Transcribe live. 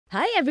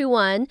Hi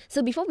everyone!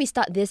 So before we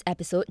start this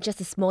episode, just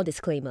a small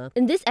disclaimer.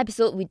 In this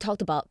episode, we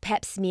talked about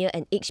pap smear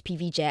and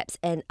HPV jabs,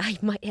 and I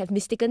might have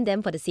mistaken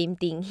them for the same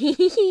thing.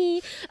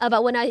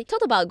 But when I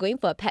talked about going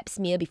for a pap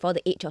smear before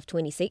the age of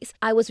 26,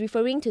 I was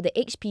referring to the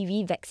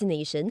HPV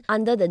vaccination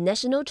under the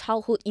National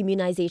Childhood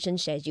Immunization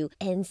Schedule,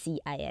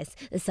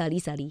 NCIS.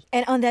 Sorry.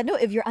 And on that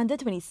note, if you're under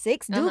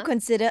 26, do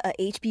consider a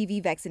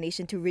HPV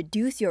vaccination to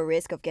reduce your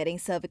risk of getting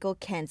cervical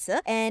cancer.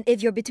 And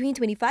if you're between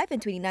 25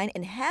 and 29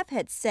 and have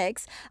had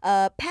sex,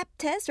 pap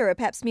test or a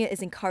pap smear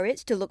is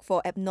encouraged to look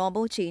for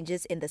abnormal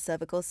changes in the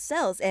cervical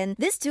cells. And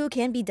this too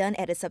can be done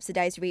at a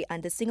subsidized rate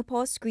under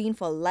Singapore's Screen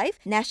for Life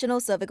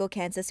National Cervical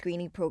Cancer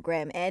Screening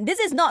Program. And this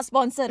is not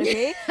sponsored,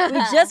 okay? We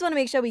just want to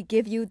make sure we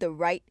give you the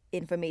right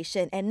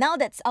information. And now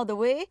that's out of the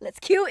way, let's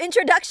cue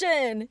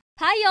introduction.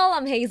 Hi y'all,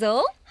 I'm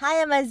Hazel.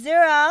 Hi, I'm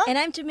Azura. And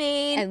I'm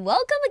Germaine. And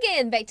welcome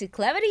again back to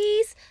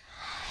Clarity's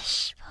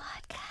Hush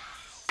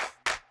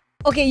Podcast.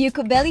 Okay, you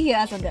could barely hear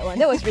us on that one.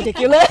 That was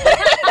ridiculous.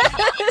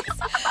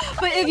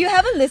 But if you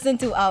haven't listened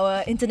to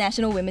our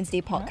International Women's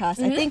Day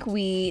podcast, I think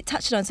we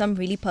touched on some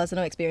really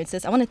personal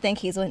experiences. I want to thank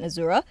Hazel and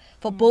Azura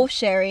for both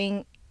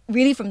sharing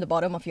really from the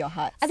bottom of your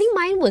hearts. I think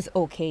mine was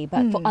okay,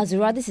 but for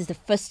Azura, this is the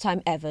first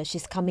time ever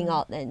she's coming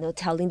out and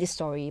telling this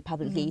story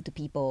publicly to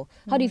people.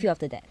 How do you feel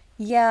after that?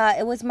 Yeah,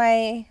 it was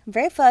my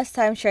very first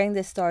time sharing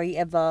this story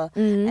ever,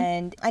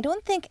 and I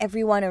don't think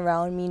everyone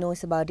around me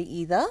knows about it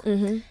either.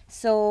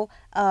 So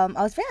I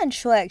was very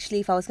unsure actually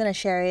if I was going to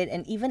share it,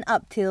 and even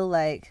up till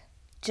like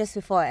just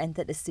before I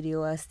entered the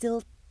studio, I was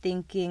still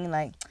thinking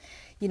like,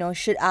 you know,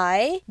 should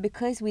I?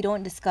 Because we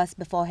don't discuss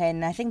beforehand.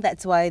 And I think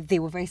that's why they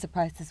were very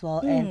surprised as well.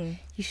 And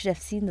you should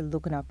have seen the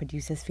look on our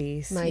producer's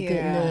face. My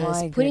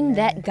goodness. Putting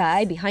that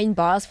guy behind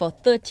bars for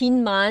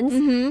 13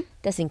 months,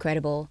 that's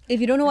incredible.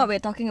 If you don't know what we're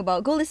talking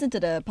about, go listen to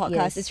the podcast.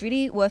 Yes. It's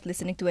really worth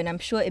listening to, and I'm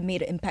sure it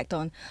made an impact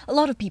on a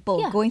lot of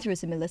people going through a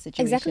similar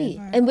situation. Exactly.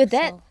 And with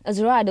that,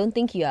 Azura, I don't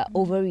think you are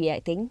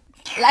overreacting.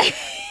 Like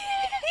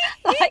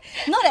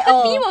Not at the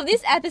all. theme of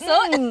this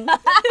episode.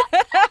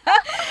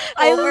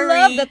 I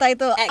love the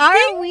title.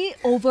 Are we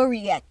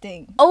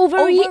overreacting?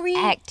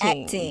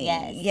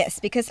 Overreacting. Yes,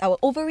 because our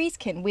ovaries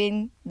can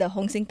win the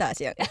Hong Sing Da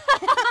Xiang.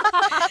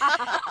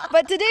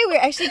 But today we're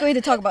actually going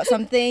to talk about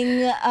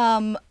something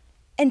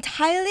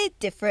entirely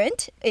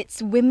different.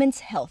 It's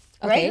women's health.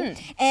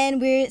 Right? And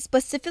we're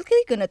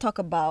specifically going to talk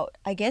about,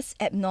 I guess,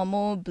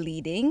 abnormal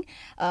bleeding.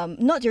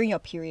 Not during your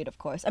period, of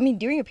course. I mean,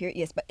 during your period,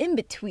 yes, but in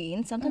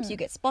between, sometimes you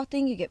get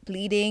spotting, you get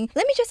bleeding.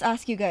 Let me just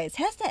ask you guys,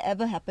 has that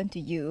ever happened to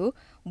you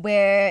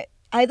where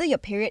either your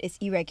period is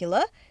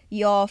irregular,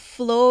 your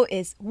flow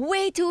is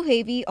way too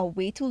heavy or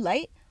way too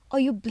light,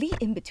 or you bleed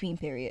in between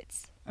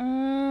periods?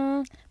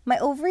 My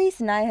ovaries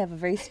and I have a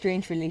very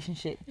strange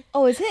relationship.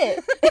 Oh, is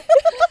it?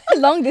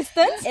 Long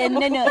distance? And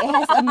no, it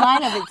has a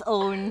mind of its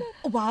own.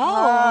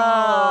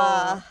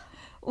 Wow.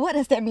 What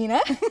does that mean,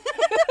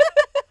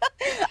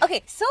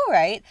 Okay, so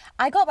right,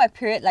 I got my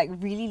period like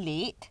really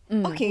late.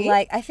 Okay.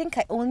 Like, I think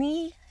I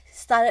only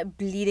started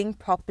bleeding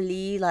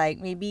properly like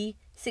maybe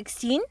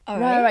 16.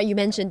 Right, you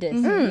mentioned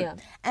this. Yeah.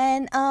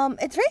 And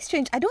it's very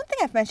strange. I don't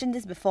think I've mentioned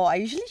this before. I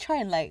usually try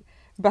and like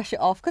brush it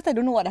off because I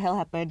don't know what the hell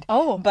happened.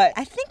 Oh. But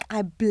I think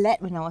I bled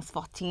when I was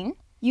 14.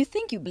 You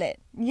think you bled?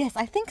 Yes,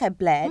 I think I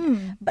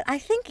bled. But I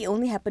think it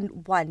only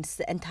happened once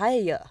the entire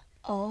year.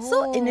 Oh.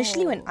 So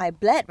initially when I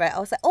bled, right, I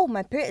was like, oh,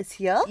 my period is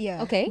here.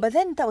 Yeah. Okay. But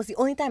then that was the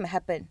only time it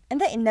happened.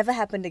 And then it never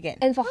happened again.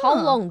 And for how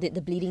long did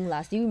the bleeding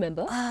last? Do you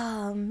remember?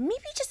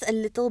 Maybe just a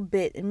little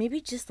bit. And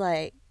maybe just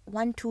like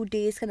 1-2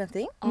 days kind of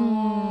thing.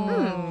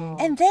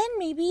 And then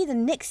maybe the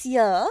next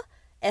year,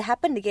 it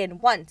happened again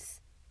once.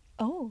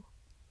 Oh.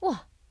 Wow.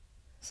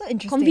 So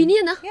interesting.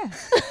 Convenient, Yeah.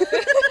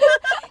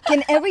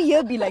 Can every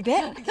year be like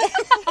that?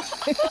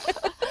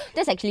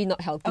 That's actually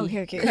not healthy.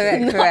 Okay.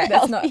 Correct.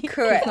 That's not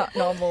Correct. That's not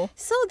normal.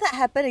 So that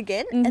happened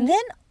again. And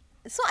then,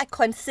 so I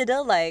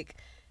consider like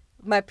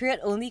my period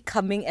only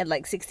coming at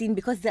like 16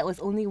 because that was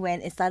only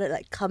when it started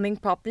like coming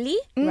properly.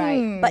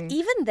 Right. But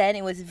even then,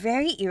 it was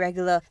very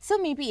irregular. So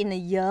maybe in a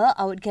year,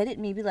 I would get it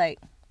maybe like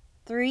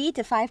 3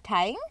 to 5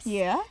 times.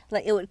 Yeah.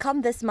 Like it would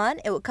come this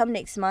month, it would come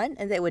next month,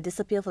 and then it would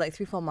disappear for like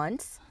 3-4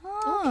 months.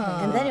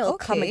 And then it will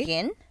come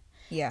again.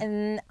 Yeah.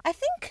 And I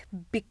think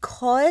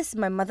because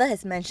my mother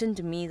has mentioned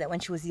to me that when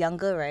she was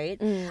younger, right,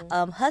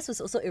 hers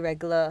was also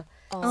irregular.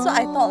 So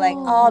I thought like,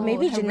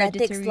 maybe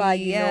genetics lah,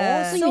 you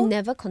know. So you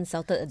never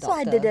consulted a doctor? So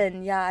I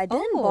didn't, I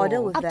didn't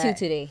bother with up that. till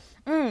today?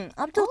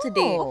 Up till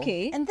today.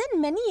 Okay. And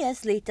then many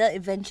years later,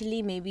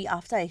 eventually maybe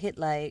after I hit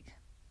like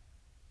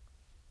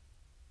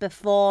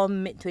before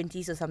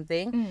mid-20s or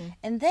something,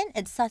 and then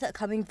it started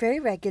coming very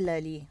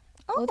regularly.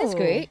 Oh, that's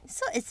great.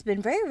 So it's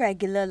been very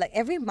regular, like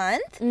every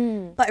month.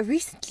 But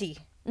recently,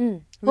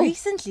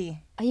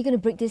 recently. Are you going to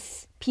break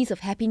this piece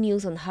of happy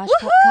news on Hush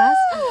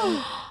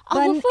podcast? Our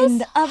Bun first in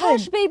the oven.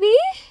 Hush baby?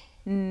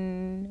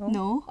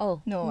 No.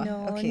 Oh. No.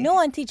 Okay.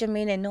 No Auntie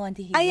Germaine and no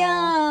Auntie Hazel.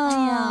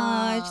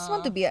 I just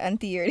want to be an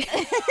auntie already.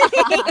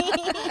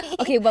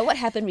 Okay, but what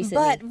happened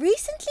recently? But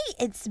recently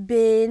it's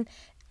been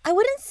I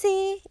wouldn't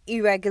say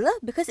irregular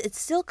because it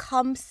still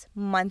comes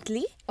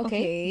monthly.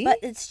 Okay. But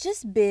it's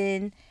just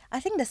been, I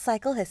think the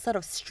cycle has sort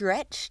of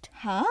stretched.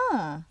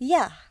 Huh.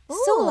 Yeah.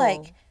 So Oh.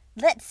 like,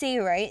 let's say,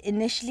 right,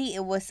 initially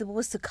it was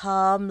supposed to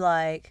come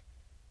like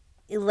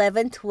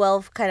 11,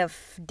 12 kind of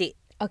date.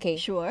 Okay.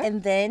 Sure.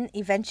 And then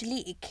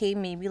eventually it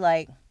came maybe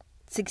like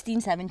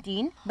 16,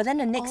 17. But then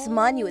the next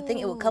month you would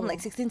think it would come like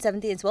 16,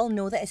 17 as well.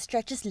 No, that it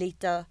stretches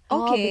later.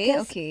 Okay,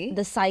 because okay.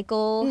 the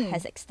cycle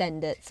has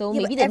extended. So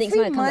Yeah, maybe but the next every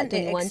one will come like month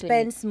it 21,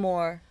 expands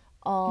more.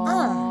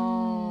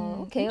 Oh,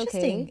 okay,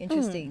 Interesting. okay.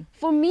 Interesting.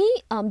 For me,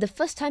 the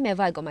first time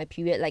ever I got my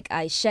period, like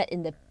I shed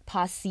in the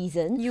past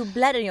season. You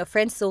bled on your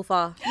friend's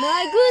sofa.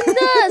 My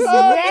goodness,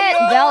 red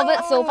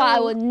velvet sofa. I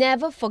will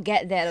never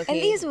forget that. Okay,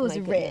 At least it was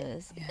My red.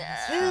 goodness.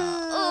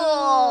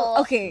 Oh,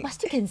 Okay. but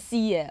still can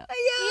see it.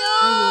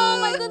 Oh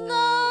my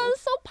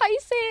goodness, so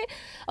paiseh.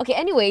 Okay,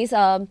 anyways,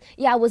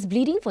 yeah, I was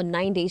bleeding for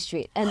 9 days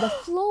straight, and the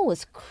flow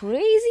was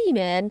crazy,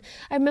 man.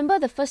 I remember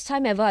the first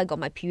time ever I got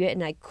my period,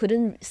 and I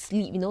couldn't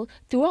sleep. You know,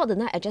 throughout the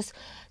night, I just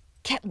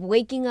kept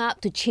waking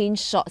up to change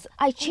shorts.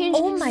 I changed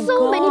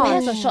so many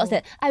pairs of shorts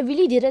that I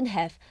really didn't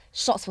have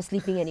shorts for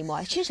sleeping anymore.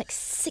 I changed like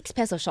 6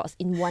 pairs of shorts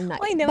in one night.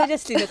 Why you never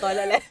just sleep in the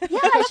toilet? Yeah,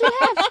 I should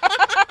have.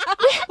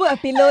 Put a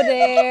pillow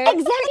there.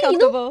 Exactly. You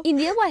know, in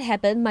the end, what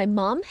happened? My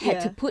mom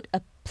had to Yeah. put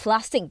a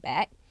plastic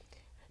bag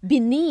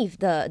beneath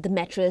the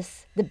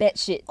mattress, the bed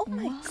sheet,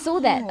 so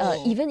that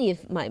even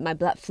if my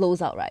blood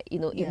flows out, right, you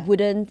know, it Yeah.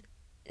 wouldn't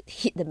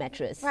hit the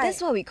mattress.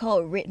 That's what we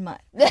call red mud.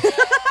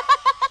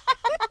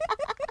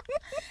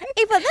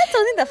 Hey, but that's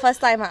only the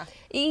first time, huh?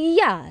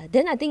 Yeah,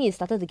 then I think it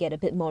started to get a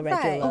bit more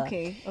regular.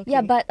 Okay, Yeah,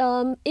 okay.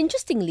 but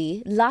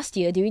interestingly, last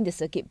year during the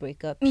circuit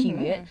breaker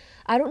period,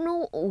 I don't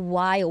know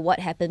why or what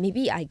happened.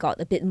 Maybe I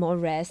got a bit more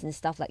rest and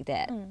stuff like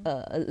that.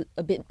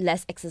 A bit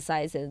less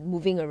exercise and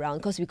moving around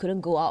because we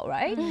couldn't go out,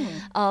 right?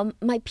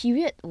 My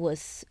period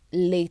was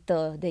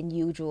later than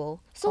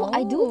usual. So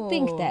I do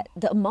think that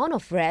the amount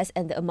of rest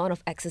and the amount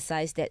of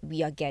exercise that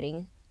we are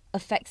getting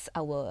affects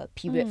our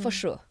period for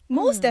sure.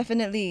 Most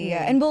definitely,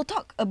 yeah. And we'll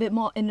talk a bit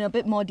more in a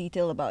bit more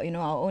detail about, you know,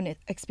 our own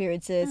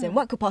experiences and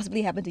what could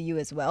possibly happen to you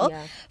as well.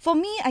 Yeah. For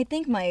me, I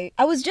think I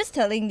was just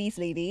telling these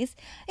ladies,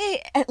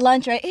 hey, at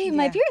lunch, right? Hey,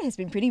 my period has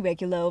been pretty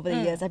regular over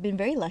the years. I've been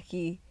very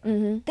lucky.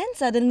 Then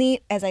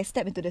suddenly, as I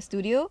stepped into the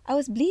studio, I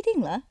was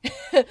bleeding lah.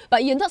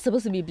 But you're not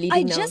supposed to be bleeding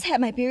I now. just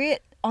had my period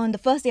on the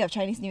first day of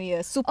Chinese New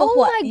Year. Super Oh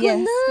hot. my Yes.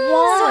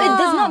 goodness. So it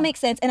does not make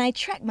sense. And I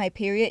track my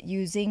period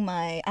using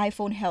my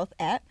iPhone health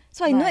app.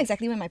 So I know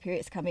exactly when my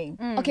period is coming.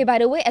 Okay, by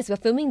the way, as we're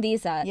filming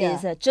this, Yeah.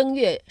 is 正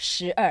月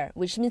12,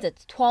 which means the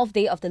 12th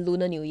day of the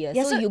Lunar New Year.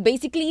 Yeah, so so you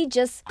basically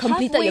just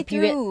completed Halfway your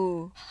period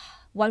through.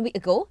 1 week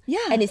ago.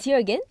 Yeah. And it's here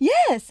again.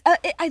 Yes.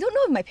 I don't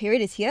know if my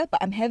period is here, but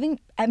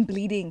I'm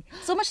bleeding.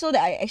 So much so that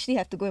I actually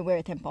have to go and wear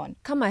a tampon.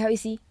 Come, I help you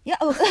see. Yeah.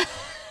 Oh.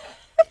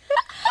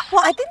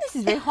 Well, I think this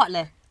is very hot,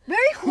 leh.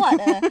 Very hot.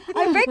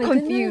 I'm very my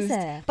confused.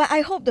 goodness, But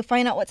I hope to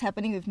find out what's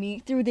happening with me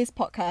through this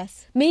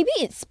podcast. Maybe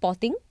it's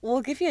spotting.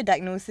 We'll give you a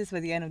diagnosis by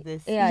the end of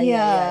this.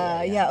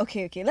 Yeah.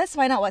 Okay. Let's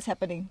find out what's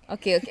happening.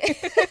 Okay.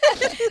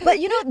 But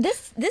you know,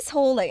 this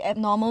whole like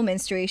abnormal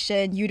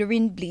menstruation,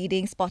 uterine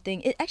bleeding,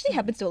 spotting, it actually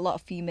happens to a lot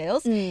of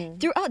females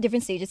throughout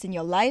different stages in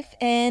your life,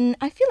 and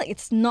I feel like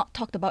it's not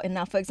talked about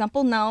enough. For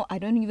example, now I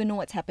don't even know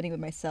what's happening with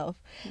myself.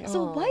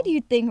 So why do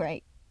you think,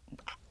 right,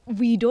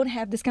 we don't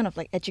have this kind of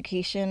like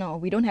education, or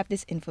we don't have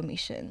this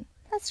information?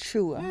 That's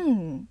true.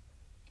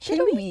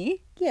 Shouldn't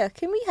we? Yeah,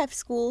 can we have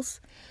schools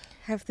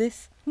have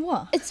this?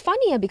 What? It's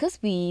funny because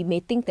we may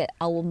think that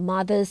our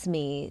mothers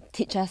may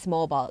teach us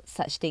more about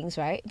such things,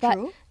 right? But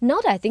True.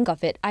 now that I think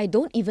of it, I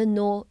don't even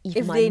know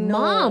if my they know.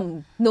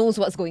 mom knows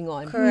what's going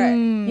on. Correct.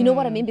 You know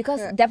what I mean?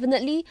 Because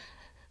definitely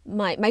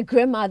my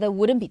grandmother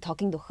wouldn't be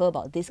talking to her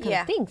about these kind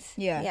Yeah. of things.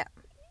 Yeah.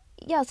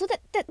 Yeah, so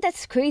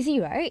that's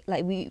crazy, right?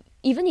 Like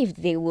even if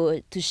they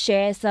were to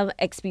share some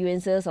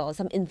experiences or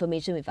some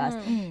information with us,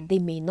 they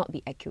may not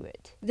be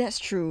accurate. That's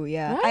true,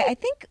 yeah. Right? I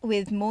think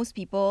with most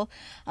people,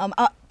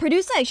 our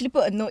producer actually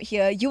put a note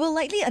here. You will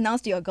likely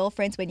announce to your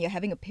girlfriends when you're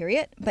having a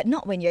period, but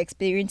not when you're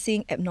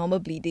experiencing abnormal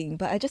bleeding.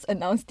 But I just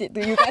announced it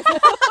to you guys.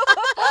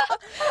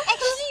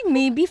 Actually,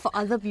 maybe for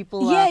other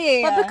people.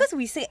 Yeah. But because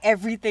we say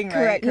everything,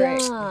 right?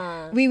 Correct.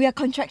 Yeah. We are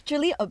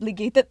contractually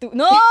obligated to.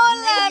 No,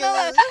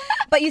 lah.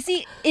 But you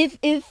see,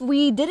 if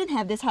we didn't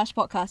have this Hush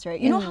podcast, right?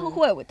 You know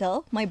who I would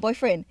tell? My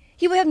boyfriend.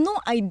 He would have no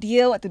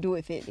idea what to do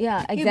with it.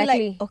 Yeah, He'd be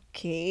exactly. like,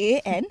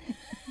 okay, and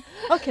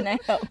how can I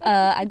help?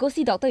 I go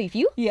see doctor with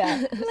you.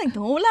 Yeah. I'm like,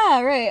 no lah,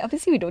 right?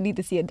 Obviously, we don't need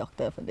to see a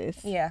doctor for this.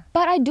 Yeah.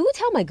 But I do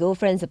tell my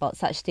girlfriends about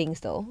such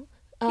things though.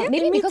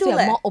 Maybe me because too we are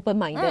leh. more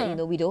open-minded, you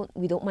know, we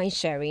don't mind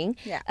sharing.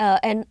 Yeah.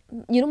 And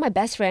you know, my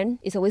best friend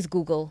is always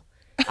Google.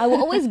 I will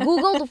always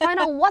Google to find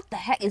out what the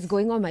heck is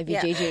going on in my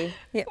VJJ.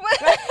 Yeah.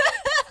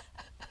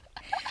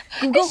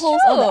 Google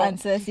holds all the true.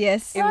 answers,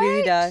 yes. It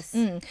really does.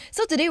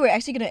 So today we're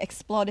actually going to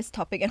explore this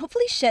topic and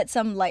hopefully shed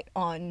some light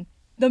on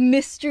the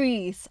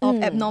mysteries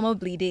of abnormal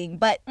bleeding.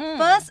 But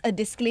first, a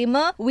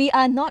disclaimer, we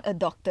are not a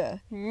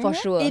doctor. For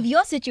sure. If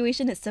your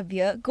situation is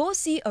severe, go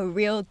see a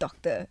real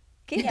doctor.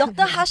 Okay,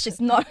 Dr. Hush is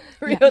not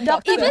real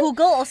doctor. Even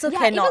Google also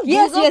cannot.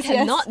 Even Google Yes, yes.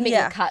 cannot make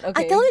a cut.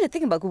 Okay. I tell you the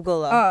thing about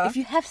Google. Uh. If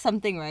you have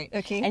something, right,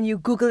 Okay. and you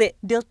Google it,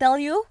 they'll tell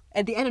you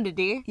at the end of the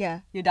day,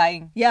 Yeah. you're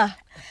dying. Yeah,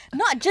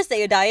 Not just that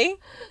you're dying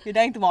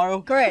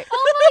tomorrow. correct. Oh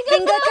my God.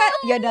 Finger cut,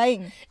 you're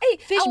dying. Hey,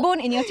 Fishbone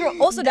in your throat,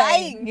 also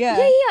dying. Yeah,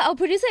 our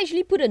producer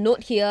actually put a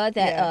note here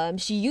that Yeah.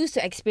 she used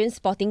to experience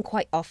spotting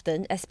quite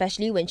often,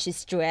 especially when she's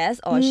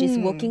stressed or she's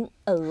working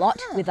a lot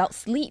without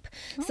sleep.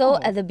 So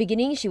at the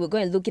beginning, she would go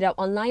and look it up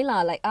online,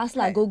 like us,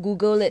 go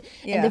Google it.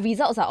 And Yeah. the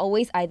results are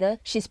always either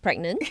she's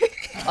pregnant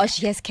or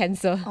she has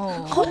cancer.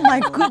 Oh my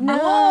goodness.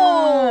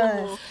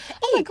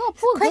 Oh my God,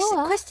 poor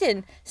girl.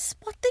 Question.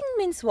 Spotting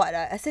means what?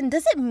 As in,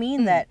 does it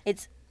mean that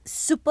it's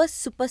super,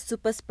 super,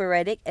 super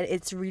sporadic and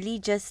it's really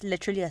just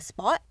literally a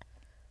spot?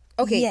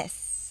 Okay.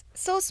 Yes.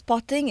 So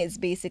spotting is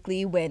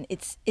basically when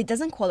it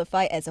doesn't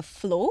qualify as a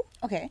flow.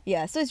 Okay.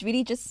 Yeah, so it's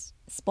really just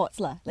spots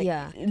lah. Like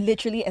Yeah.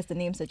 literally as the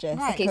name suggests.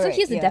 Right. Okay, so Correct,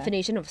 here's the yeah.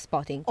 definition of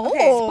spotting. Oh.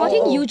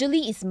 Spotting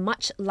usually is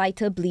much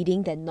lighter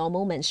bleeding than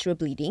normal menstrual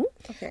bleeding.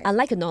 Okay.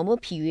 Unlike a normal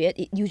period,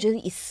 it usually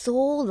is so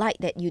light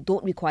that you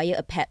don't require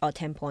a pad or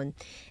tampon.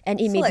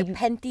 And it So may like be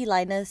panty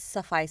liners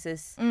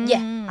suffices.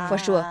 yeah, for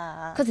sure.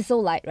 Because it's so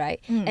light, right?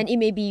 And it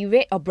may be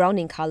red or brown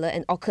in color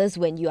and occurs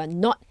when you are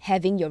not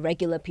having your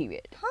regular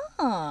period.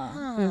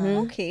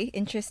 Okay,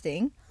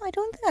 interesting. I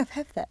don't think I've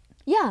had that.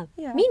 Yeah,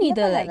 Yeah, me I've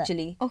neither never had that.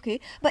 actually. Okay,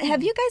 but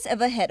have you guys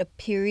ever had a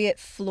period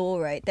flow,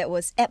 right, that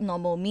was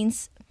abnormal,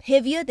 means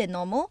heavier than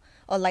normal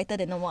or lighter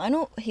than normal? I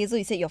know, Hazel,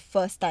 you said your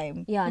first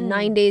time. Yeah,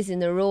 9 days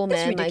in a row,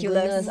 That's man. My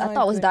ridiculous. goodness. I My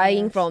thought I was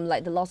dying goodness. from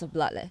like the loss of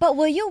blood. But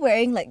were you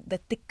wearing like the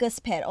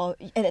thickest pad, or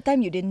at that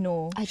time you didn't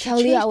know? I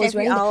tell you, I changed was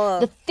every wearing hour.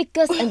 the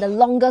thickest and the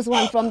longest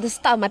one from the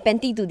start of my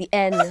panty to the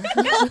end.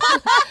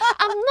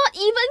 I'm not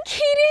even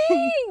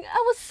kidding.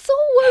 I was so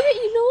worried,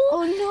 you know.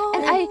 Oh, no.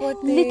 And I Poor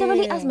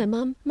literally thing. asked my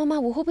mom, Mama,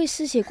 我会不会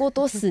失血过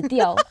多死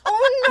掉?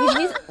 Which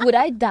means, would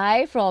I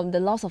die from the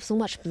loss of so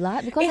much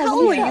blood? Because I how really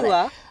old were felt you,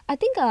 like- I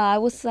think I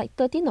was like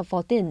 13 or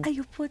 14. Are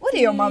you poor What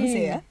did your mom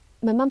thing? say?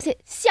 My mom said,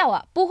 笑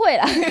啊,不会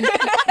啦.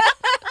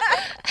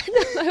 And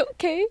I'm like,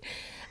 okay.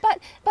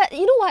 But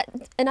you know what?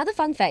 Another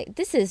fun fact.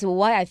 This is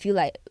why I feel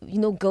like,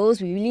 girls,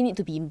 we really need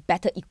to be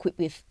better equipped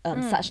with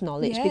such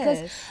knowledge.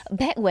 Because Yes.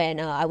 back when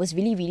I was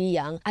really, really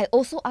young, I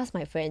also asked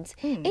my friends,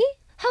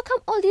 how come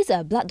all these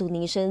blood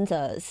donations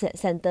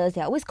centers,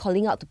 they're always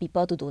calling out to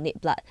people to donate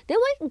blood? Then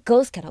why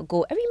girls cannot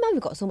go? Every month we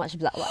got so much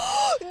blood. What?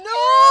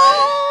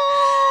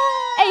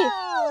 Hey,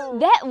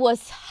 that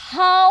was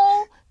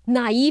how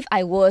naive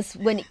I was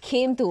when it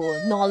came to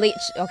knowledge,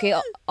 okay,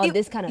 on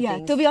this kind of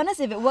thing. To be honest,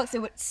 if it works,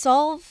 it would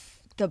solve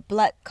the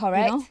blood,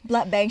 Correct.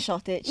 blood bank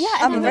shortage. Yeah,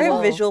 I'm a and very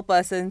I- visual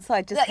person, so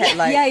I just had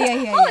like... Yeah.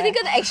 How are they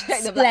gonna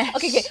extract the blood?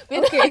 Okay,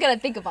 we're not gonna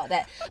think about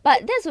that.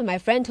 But that's when my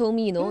friend told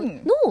me, no,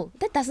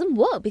 that doesn't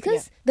work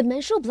because the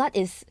menstrual blood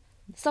is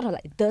sort of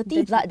like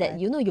dirty blood that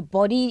your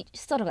body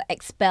sort of like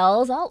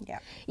expels out.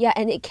 Yeah.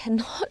 And it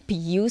cannot be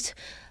used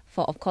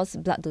for, of course,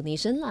 blood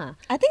donation lah.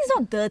 I think it's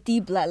not dirty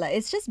blood, like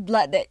it's just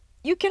blood that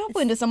you cannot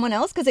put into someone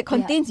else because it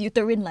contains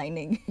uterine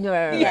lining.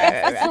 Right.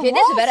 That's Okay,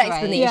 that's a better right.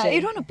 explanation. Yeah,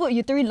 you don't want to put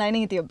uterine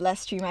lining into your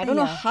bloodstream. I don't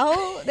know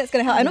how that's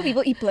gonna help. I know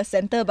people eat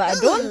placenta, but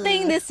I don't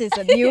think this is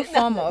a new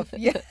form of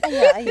Yeah.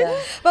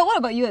 But what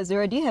about you,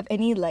 Azura? Do you have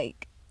any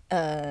like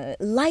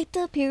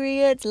lighter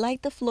periods,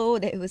 lighter flow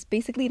that it was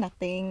basically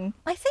nothing?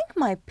 I think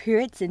my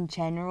periods in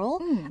general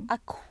are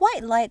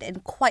quite light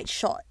and quite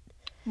short.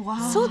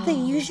 Wow. So they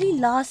usually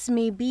last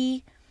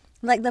maybe,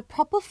 like the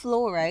proper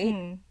flow,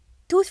 right?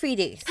 2-3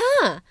 days.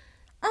 Huh?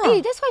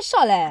 Hey, that's quite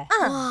short leh.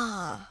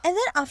 And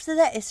then after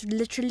that, it's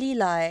literally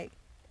like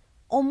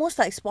almost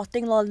like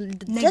spotting law.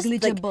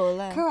 Negligible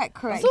lah. Correct.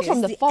 So from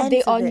It's the fourth day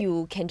ends of on, it.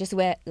 you can just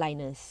wear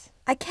liners.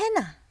 I can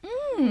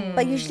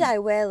but usually I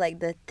wear like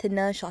the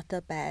thinner,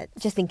 shorter pads.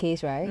 Just in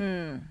case, right?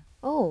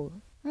 Oh.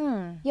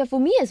 Yeah, for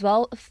me as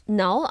well,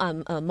 now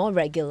I'm more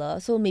regular.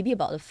 So maybe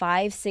about a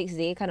 5-6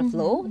 day kind of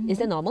flow. Is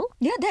that normal?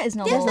 Yeah, that is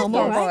normal. Yes, that's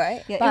normal,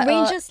 right? Yeah, But, it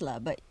ranges lah,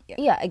 but yeah.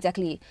 Yeah,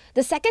 exactly.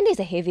 The second day is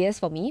the heaviest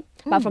for me.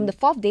 But from the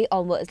fourth day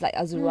onwards, like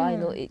Azura,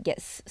 it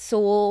gets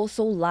so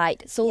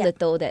light, so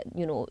little that,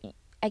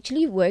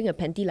 actually wearing a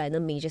panty liner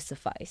may just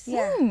suffice.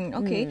 Yeah.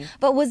 Okay.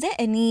 But was there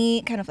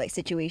any kind of like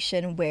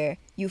situation where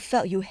you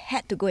felt you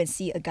had to go and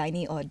see a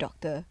gynae or a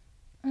doctor?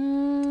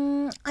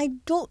 I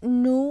don't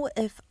know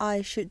if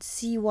I should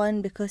see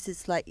one because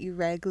it's like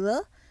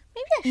irregular.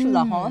 Maybe I should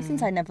lah,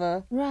 since I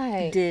never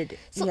Right. did.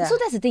 So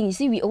that's the thing. You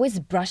see, we always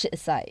brush it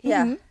aside.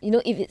 Yeah.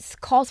 If it's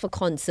cause for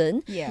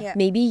concern, Yeah.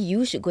 maybe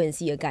you should go and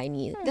see a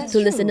gynae. That's to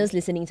true. listeners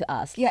listening to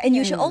us. Yeah, and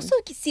you should also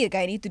see a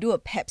gynae to do a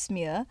pap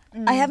smear.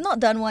 I have not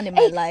done one in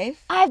my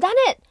life. I've done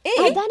it.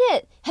 I've done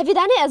it. Have you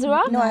done it,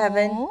 Azura? No, I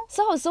haven't.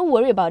 So I was so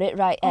worried about it,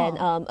 right? And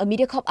a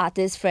MediaCorp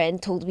artist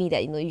friend told me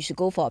that you should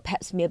go for a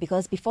pap smear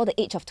because before the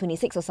age of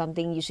 26 or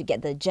something, you should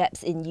get the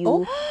jabs in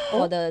you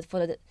for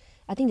the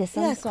I think there's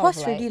some Yeah, sort cross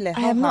of, right? ready leh.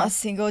 I have not a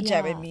single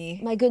jab in me.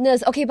 My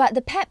goodness. Okay, but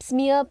the pap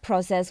smear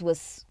process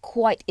was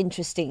quite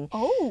interesting.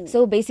 Oh.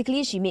 So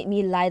basically, she made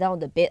me lie down on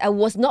the bed. I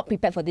was not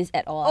prepared for this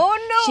at all. Oh,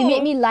 no. She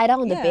made me lie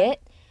down on the Yeah. bed,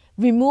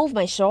 remove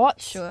my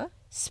shorts. Sure.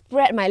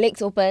 spread my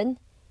legs open,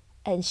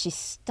 and she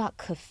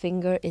stuck her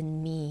finger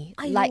in me.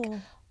 Like,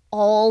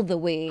 all the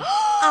way.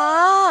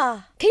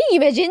 Can you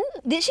imagine?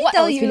 Did she what I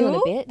tell was feeling on the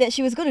you bed? that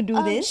she was going to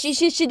do this? She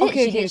did.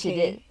 Okay, She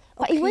did.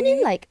 But it went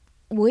in like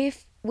way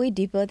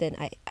deeper than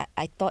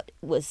I thought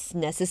was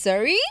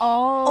necessary.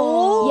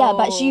 Oh. Yeah,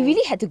 but she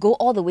really had to go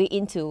all the way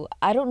into,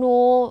 I don't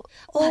know.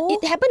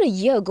 It happened a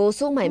year ago,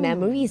 so my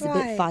memory is a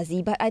bit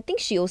fuzzy. But I think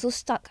she also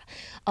stuck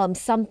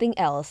something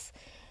else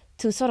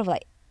to sort of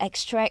like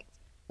extract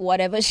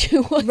whatever she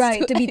wants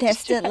to be extract.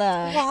 tested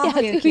lah. Yeah,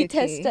 Okay, to okay, be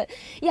tested.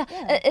 Yeah,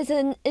 it's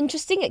an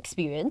interesting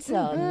experience.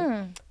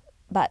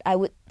 But I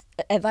would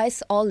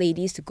advise all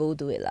ladies to go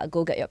do it lah.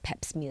 Go get your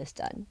pap smears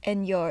done.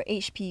 And your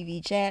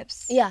HPV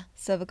jabs. Yeah.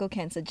 Cervical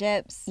cancer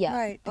jabs. Yeah.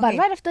 Right. But Okay.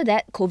 right after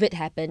that, COVID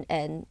happened,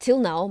 and till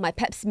now, my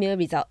pap smear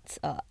results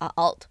are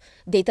out,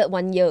 dated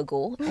 1 year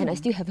ago, and I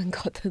still haven't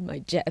gotten my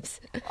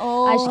jabs.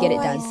 I should get it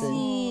done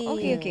soon.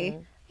 Okay.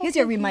 Here's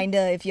your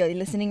reminder if you're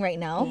listening right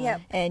now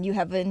Yep. and you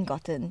haven't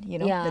gotten,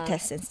 the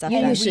tests and stuff.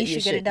 You done. should, We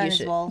should get it done as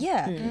well.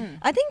 Yeah.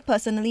 I think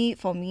personally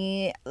for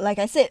me, like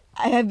I said,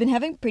 I have been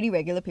having pretty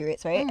regular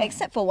periods, right?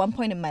 Except for one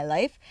point in my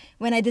life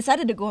when I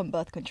decided to go on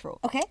birth control.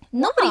 Okay.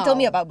 Nobody told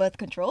me about birth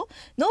control.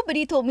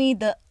 Nobody told me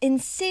the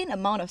insane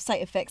amount of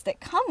side effects that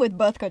come with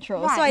birth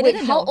control. So I Wait,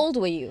 didn't how know. old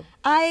were you?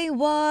 I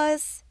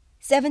was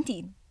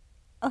 17.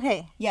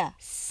 Okay. Yeah.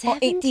 Or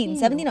 18.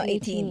 17 or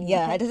 18.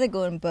 Yeah. okay. I decided to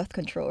go on birth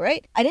control,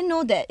 right? I didn't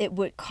know that it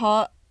would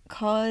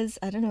cause,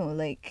 I don't know,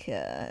 like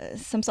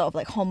some sort of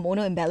like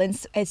hormonal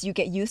imbalance as you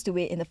get used to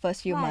it in the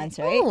first few months,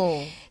 right?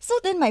 Oh. So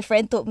then my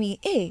friend told me,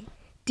 hey,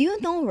 do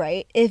you know,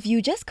 right, if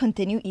you just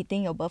continue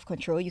eating your birth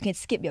control, you can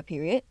skip your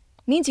period.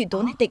 Means you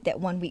don't take that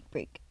 1 week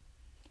break.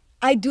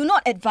 I do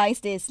not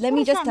advise this. Let me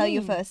does just that tell you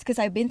mean? first, because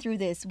I've been through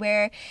this,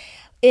 where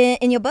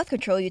in your birth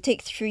control, you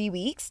take 3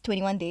 weeks,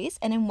 21 days,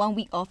 and then 1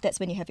 week off, that's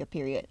when you have your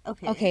period.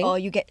 Okay. Or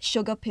you get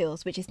sugar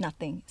pills, which is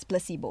nothing. It's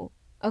placebo.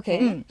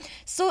 Okay.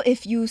 So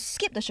if you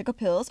skip the sugar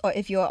pills, or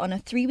if you're on a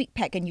 3-week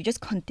pack and you just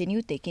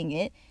continue taking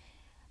it,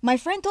 my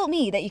friend told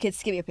me that you can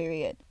skip your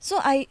period. So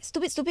I,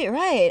 stupid,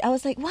 right? I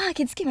was like, wow, I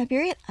can skip my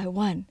period? I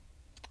won.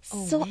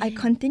 So I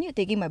continued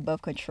taking my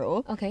birth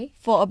control Okay.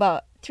 for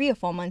about 3 or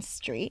 4 months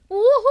straight.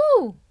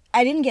 Woohoo!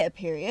 I didn't get a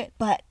period,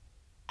 but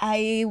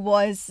I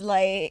was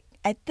like,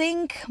 I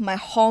think my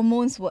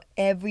hormones were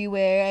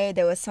everywhere.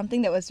 There was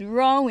something that was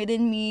wrong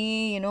within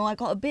me. I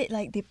got a bit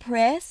like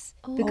depressed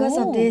because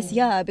of this.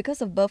 Yeah,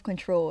 because of birth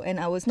control,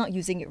 and I was not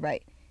using it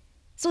right.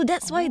 So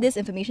that's why this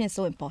information is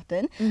so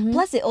important.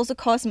 Plus, it also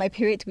caused my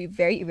period to be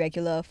very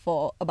irregular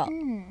for about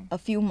a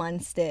few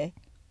months there.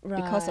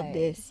 Because of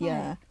this,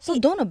 yeah. So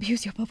don't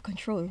abuse your birth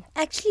control.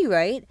 Actually,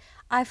 right,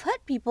 I've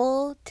heard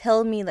people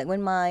tell me, like,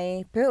 when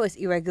my period was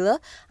irregular,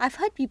 I've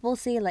heard people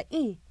say, like,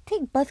 hey,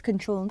 take birth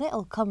control,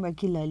 that'll come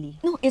regularly.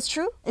 No, it's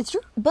true. It's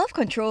true. Birth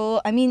control,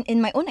 I mean,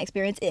 in my own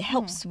experience, it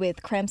helps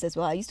with cramps as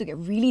well. I used to get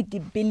really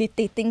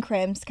debilitating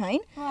cramps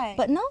kind. Right.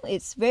 But now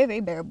it's very,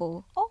 very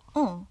bearable.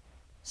 Oh.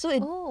 So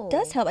it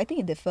does help. I think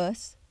it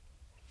differs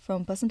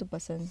from person to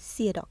person.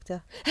 See a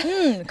doctor.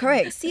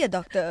 Correct. See a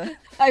doctor.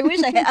 I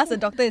wish I had asked a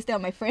doctor instead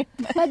of my friend.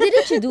 But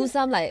didn't you do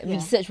some like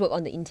research work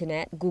on the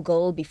internet,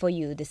 Google, before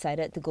you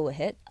decided to go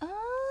ahead?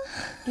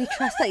 You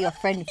trusted your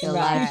friend with your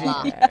Right,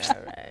 life.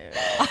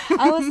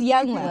 I was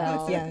young. I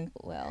was young.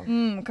 Well.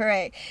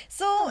 Correct.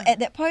 So at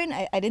that point,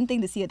 I didn't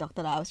think to see a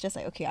doctor. I was just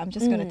like, okay, I'm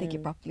just going to take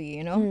it properly,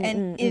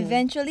 And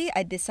eventually,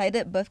 I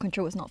decided birth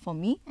control was not for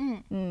me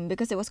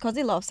because it was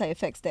causing a lot of side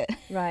effects that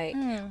Right.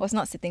 was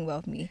not sitting well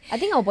with me. I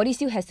think our body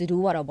still has to do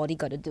what our body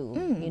got to do,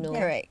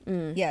 Correct.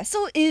 Yeah.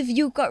 So if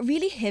you got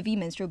really heavy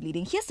menstrual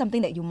bleeding, here's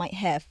something that you might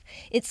have.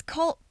 It's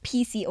called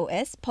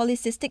PCOS,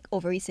 polycystic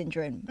ovary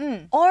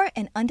syndrome, or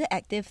an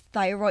underactive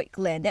thyroid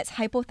gland. That's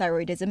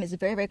hypothyroidism. It's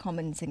very, very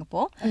common in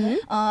Singapore.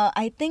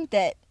 I think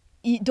that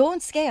you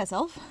don't scare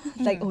yourself.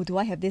 Like, oh, do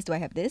I have this? Do I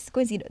have this?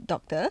 Go and see the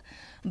doctor.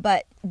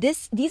 But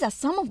these are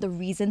some of the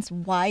reasons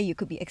why you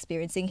could be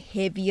experiencing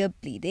heavier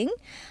bleeding.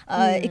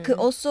 It could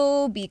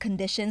also be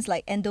conditions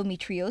like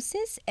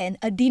endometriosis and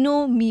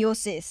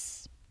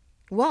adenomyosis.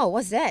 Wow,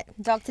 what's that?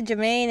 Dr.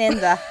 Germaine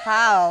in the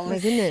house. My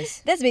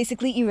goodness. That's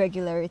basically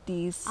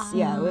irregularities,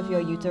 with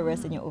your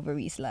uterus and your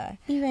ovaries lah.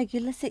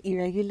 Irregular, say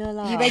irregular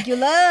lah.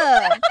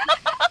 Irregular.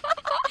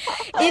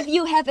 If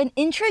you have an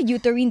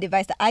intrauterine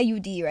device, the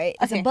IUD, right?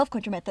 It's a Okay. birth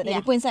control method that Yeah.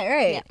 you put inside,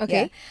 right? Yeah.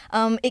 Okay.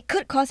 Yeah. It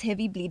could cause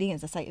heavy bleeding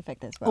as a side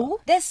effect as well.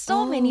 There's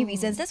so many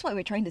reasons. That's what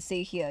we're trying to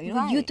say here.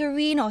 Right.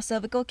 Uterine or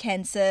cervical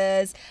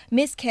cancers,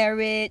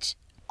 miscarriage.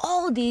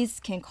 All these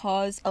can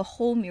cause a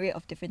whole myriad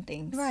of different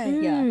things. Right.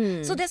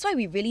 Yeah. So that's why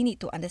we really need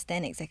to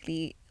understand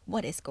exactly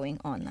what is going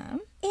on now.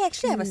 I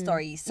actually have a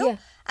story. So Yeah.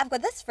 I've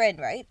got this friend,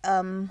 right,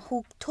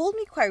 who told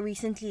me quite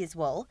recently as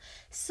well.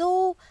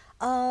 So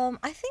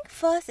I think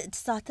first it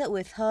started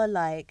with her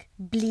like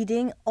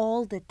bleeding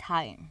all the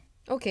time.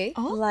 Okay.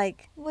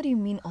 Like What do you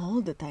mean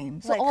all the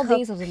time? So all her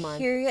days of the month.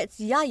 Periods.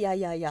 Yeah.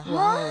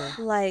 Wow.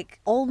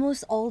 Like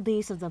almost all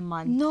days of the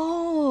month.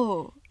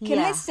 No. Can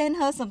I Yeah. send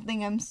her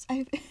something?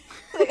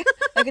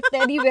 I like a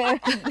teddy bear.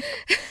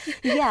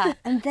 Yeah,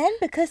 and then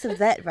because of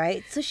that,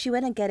 right? So she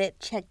went and get it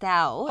checked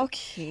out.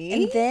 Okay.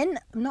 And then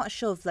I'm not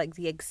sure of like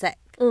the exact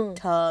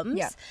terms,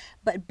 Yeah.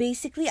 but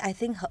basically I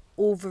think her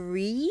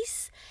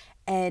ovaries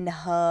and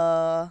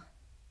her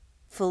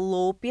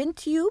fallopian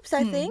tubes,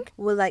 I think,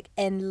 were like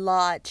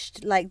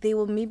enlarged. Like they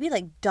were maybe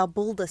like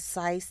double the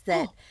size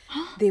that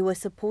they were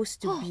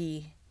supposed to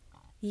be.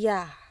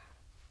 Yeah.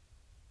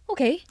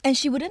 Okay. And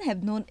she wouldn't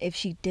have known if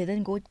she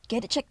didn't go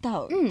get it checked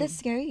out. That's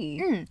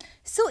scary.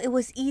 So it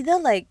was either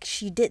like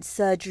she did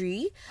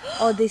surgery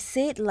or they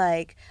said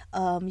like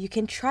you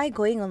can try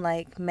going on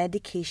like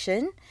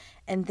medication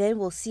and then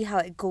we'll see how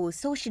it goes.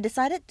 So she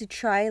decided to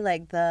try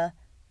like the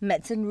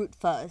medicine route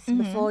first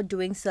before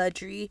doing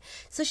surgery.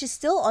 So she's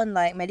still on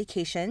like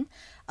medication.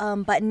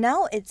 But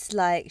now it's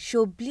like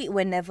she'll bleed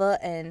whenever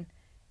and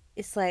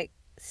it's like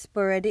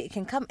sporadic. It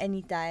can come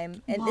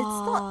anytime. And it's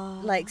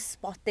not like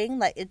spotting,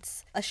 like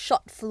it's a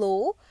short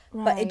flow,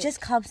 but it Right.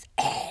 just comes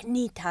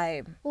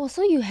anytime. Oh,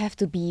 so you have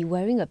to be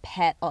wearing a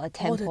pad or a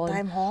tampon All the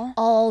time, huh?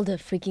 all the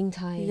freaking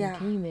time. Yeah.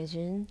 Can you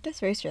imagine? That's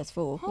very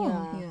stressful.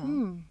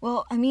 Yeah.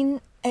 Well, I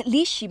mean, at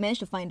least she managed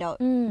to find out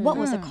what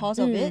was the cause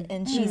of it,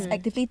 and she's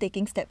actively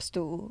taking steps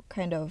to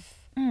kind of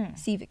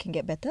see if it can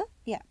get better.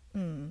 Yeah.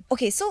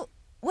 Okay, so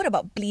what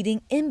about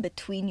bleeding in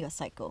between your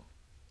cycle?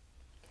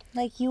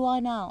 Like you are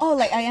now. Oh,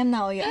 like I am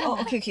now. Yeah. Oh,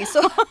 okay.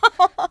 So,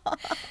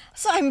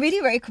 so I'm really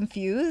very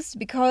confused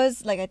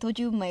because, like I told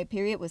you, my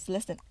period was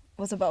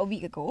about a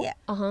week ago. Yeah.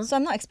 So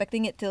I'm not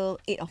expecting it till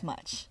 8th of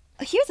March.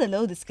 Here's a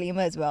little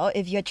disclaimer as well.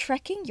 If you're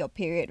tracking your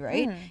period,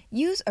 right,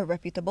 use a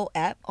reputable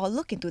app or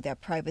look into their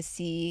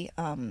privacy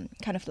kind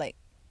of like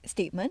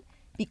statement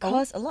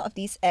because a lot of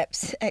these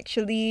apps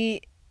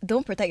actually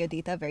don't protect your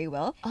data very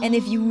well. And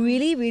if you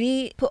really,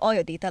 really put all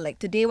your data, like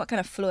today, what kind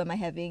of flow am I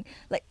having?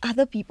 Like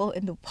other people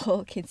in the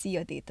world can see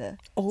your data.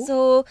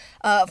 So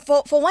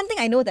for one thing,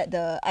 I know that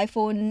the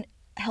iPhone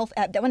health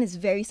app, that one is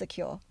very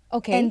secure.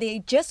 Okay. And they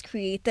just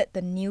created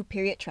the new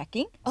period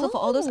tracking. So for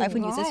all those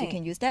iPhone users, you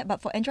can use that.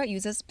 But for Android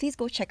users, please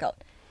go check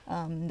out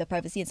the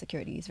privacy and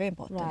security. It's very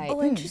important. Right.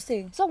 Oh,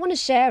 interesting. So I want to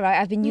share, right?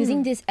 I've been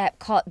using this app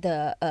called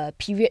the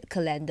period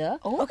calendar.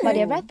 Oh, But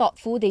they're very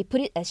thoughtful. They put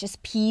it as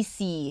just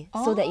PC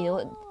so that, you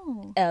know,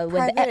 when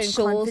Private the app and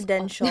shows...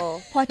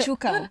 confidential.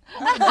 Huachuca.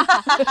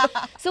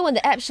 So when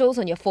the app shows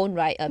on your phone,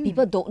 right,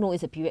 people don't know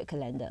it's a period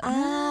calendar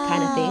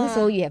kind of thing.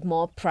 So you have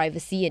more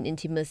privacy and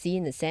intimacy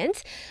in a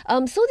sense.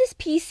 So this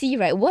PC,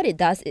 right, what it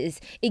does is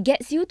it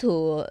gets you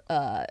to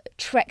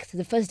track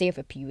the first day of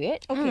a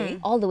period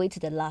all the way to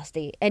the last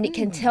day. And it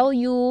can tell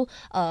you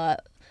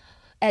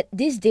at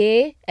this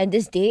day and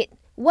this date,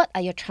 what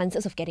are your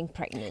chances of getting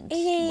pregnant?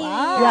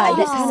 Wow. Right,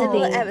 that Oh, kind of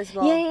similar thing. app as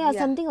well. Yeah,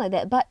 something like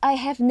that. But I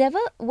have never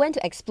went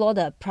to explore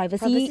the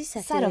privacy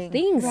side of setting.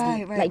 things,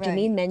 Right, like right.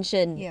 Germaine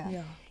mentioned.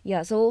 Yeah.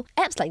 Yeah, so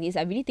apps like this,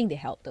 I really think they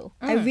help though.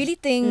 I really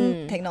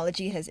think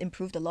technology has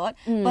improved a lot.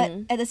 But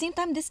at the same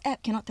time, this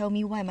app cannot tell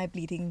me why am I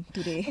bleeding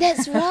today.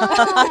 That's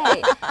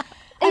right.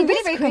 I'm really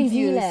that's very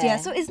crazy confused. leh. Yeah,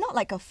 so it's not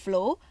like a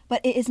flow, but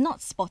it is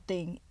not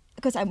spotting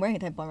because I'm wearing a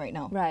tampon right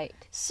now. Right.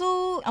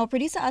 So our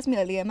producer asked me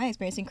earlier, am I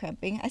experiencing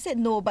cramping? I said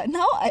no, but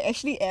now I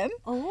actually am.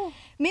 Oh.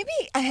 Maybe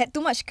I had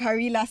too much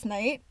curry last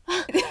night.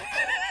 I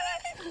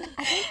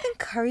don't think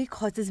curry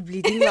causes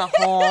bleeding lah,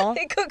 hor.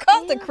 It could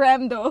cause the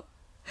cramp though.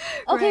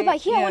 Okay, Right, but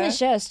here I want yeah. to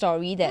share a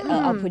story that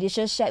our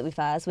producer shared with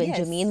us when Yes.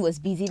 Germaine was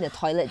busy in the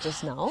toilet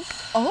just now.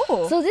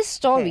 Oh. So this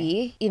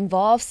story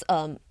involves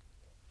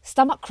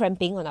stomach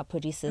cramping on our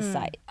producer's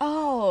side.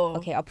 Oh.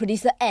 Okay, our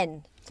producer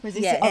Anne.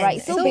 Producer Yeah, Anne.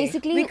 Alright, so Okay.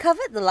 basically... We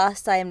covered the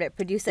last time that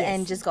producer Yes.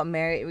 Anne just got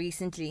married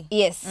recently.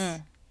 Yes.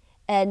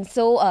 And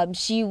so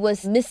she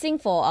was missing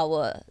for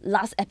our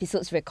last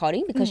episode's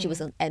recording because she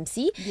was on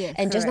MC. Yes,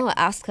 and just now I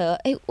asked her,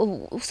 hey,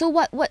 so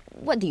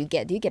what do you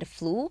get? Do you get a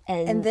flu?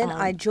 And then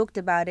I joked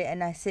about it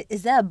and I said,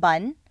 is there a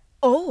bun?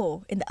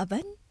 Oh, in the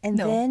oven? And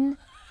no. then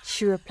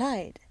she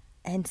replied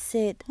and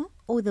said,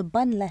 oh, the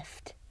bun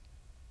left.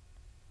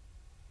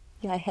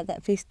 Yeah, I had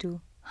that face too.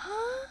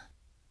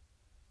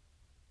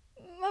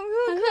 I'm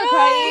gonna gonna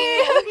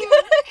cry. I'm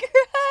gonna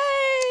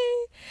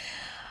cry.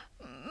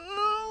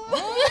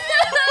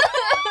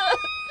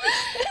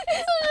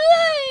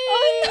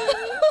 Oh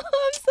no,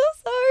 I'm so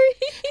sorry.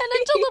 And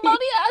I joked about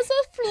it, I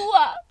said flu.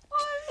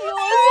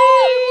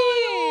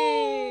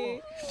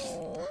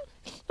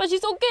 But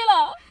she's okay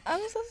lah.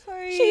 I'm so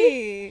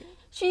sorry.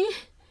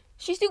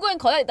 She still go and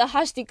collect the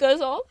hash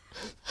stickers, oh.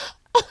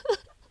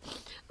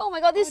 Oh my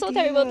god, this is so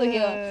terrible to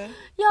hear.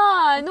 Yeah,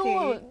 I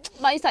know. Okay.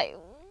 But it's like...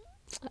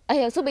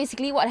 so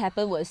basically what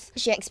happened was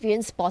she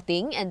experienced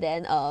spotting and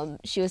then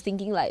she was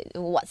thinking like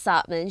what's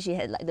up, and she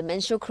had like the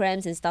menstrual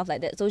cramps and stuff like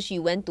that, so she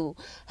went to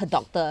her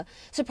doctor.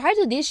 So prior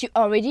to this she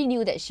already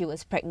knew that she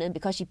was pregnant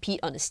because she peed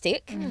on a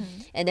stick.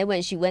 And then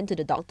when she went to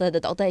the doctor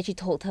actually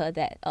told her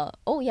that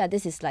oh yeah,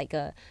 this is like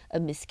a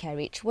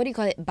miscarriage. What do you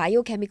call it?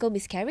 Biochemical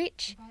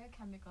miscarriage?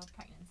 Biochemical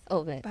pregnancy.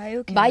 Oh, right.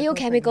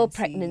 Biochemical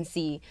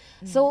Pregnancy.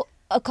 So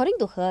according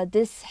to her,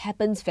 this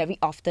happens very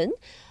often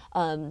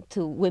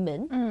to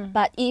women.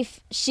 But if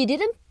she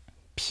didn't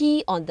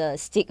pee on the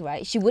stick,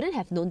 right, she wouldn't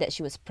have known that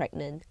she was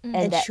pregnant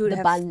and that she would the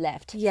have- bun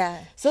left.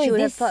 Yeah. So she if would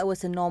have this- thought it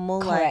was a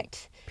normal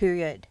Correct.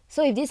 period.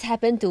 So if this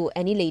happened to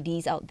any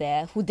ladies out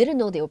there who didn't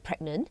know they were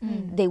pregnant,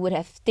 they would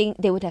have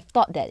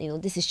thought that, you know,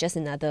 this is just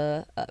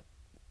another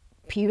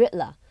period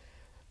lah.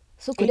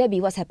 So could that be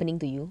what's happening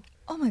to you?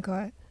 Oh my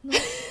god. No.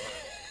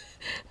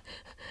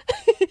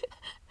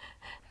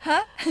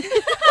 Huh?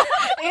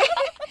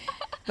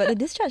 But the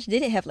discharge,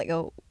 did it have like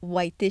a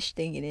whitish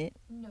thing in it?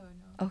 No.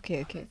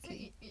 Okay. So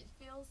it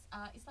feels,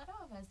 it started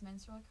off as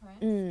menstrual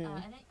cramps, Mm.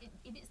 and then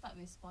it did start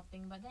with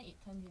spotting, but then it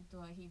turned into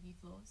a heavy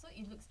flow. So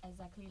it looks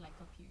exactly like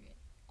a period.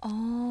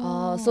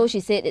 Oh, so she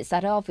said it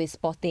started off with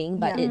spotting,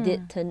 but it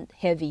did turn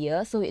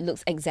heavier, so it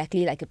looks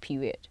exactly like a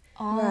period.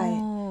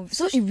 Oh,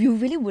 so if you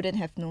really wouldn't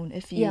have known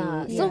if you...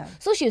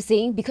 So she was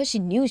saying because she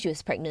knew she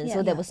was pregnant,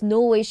 so there was no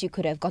way she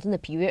could have gotten a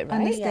period, right?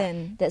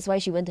 Understand. That's why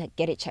she went to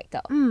get it checked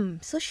out.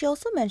 So she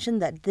also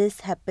mentioned that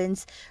this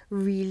happens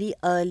really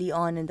early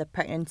on in the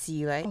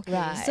pregnancy, right? Okay.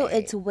 Right. So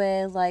it's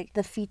where like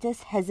the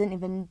fetus hasn't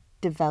even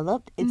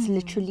developed. It's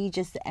literally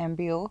just the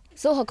embryo.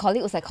 So her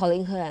colleague was like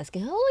calling her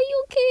asking, "Oh, are you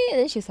okay?"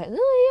 And then she was like, "No,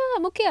 yeah,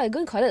 I'm okay. I'm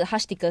going to collect the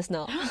hush stickers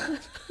now."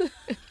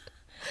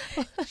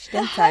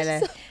 Then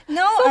silent.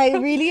 No, I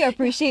really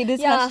appreciate this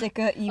Yeah. hash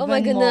sticker even Oh my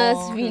goodness,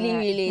 more. really,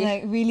 really.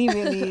 Like,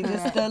 really.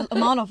 Just the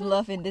amount of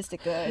love in this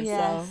sticker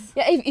itself.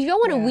 Yeah, if you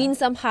want to win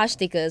some hash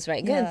stickers,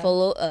 right, go and Yeah.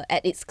 follow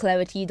at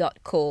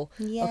itsclarityco.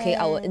 Okay,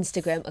 our Yes.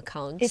 Instagram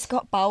account. It's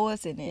got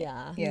powers in it.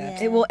 Yeah.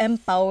 Yes. It will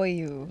empower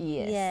you.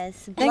 yes. Yes.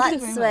 Thank Blood, you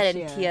very sweat,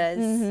 much, and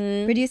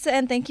tears. Producer,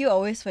 and thank you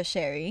always for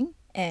sharing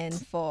and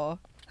for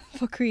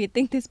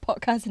creating this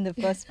podcast in the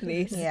first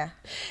place. Yeah.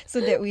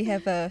 So that we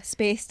have a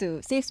safe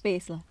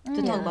space lah,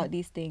 to talk about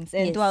these things.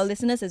 And to our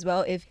listeners as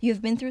well, if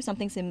you've been through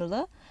something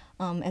similar,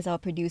 as our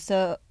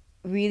producer,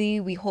 really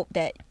we hope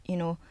that, you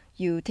know,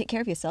 you take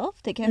care of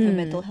yourself, take care of your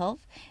mental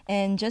health,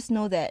 and just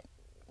know that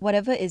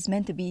whatever is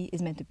meant to be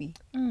is meant to be.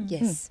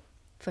 Yes,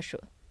 for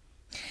sure.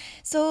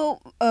 So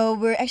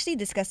we're actually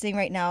discussing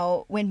right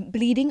now when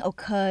bleeding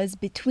occurs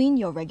between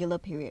your regular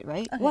period,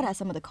 right? What are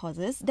some of the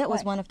causes? That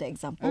was one of the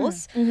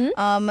examples.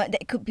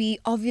 That could be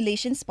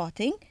ovulation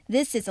spotting.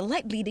 This is a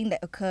light bleeding that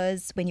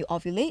occurs when you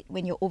ovulate,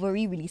 when your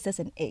ovary releases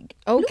an egg.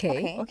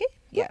 Okay. Okay?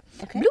 Yeah.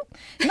 Bloop.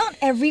 Not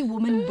every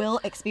woman will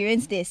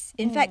experience this.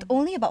 In fact,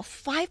 only about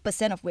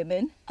 5% of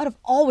women, out of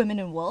all women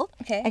in the world,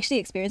 actually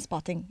experience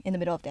spotting in the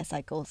middle of their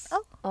cycles.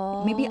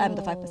 Oh. Maybe I'm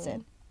the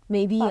 5%.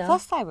 Maybe, But yeah.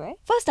 first time, right?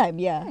 First time,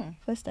 yeah.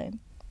 First time.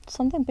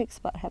 Something big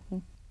spot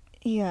happened.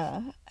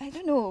 Yeah, I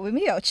don't know.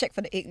 Maybe I'll check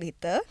for the egg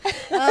later.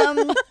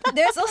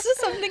 There's also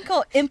something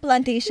called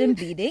implantation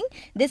bleeding.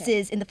 This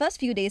is in the first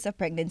few days of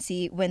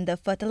pregnancy when the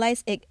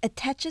fertilized egg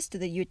attaches to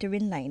the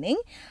uterine lining.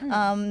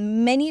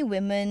 Many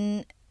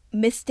women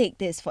mistake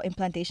this for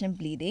implantation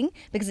bleeding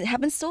because it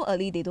happens so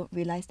early they don't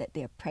realize that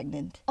they're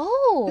pregnant.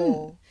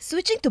 Oh.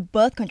 Switching to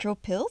birth control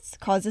pills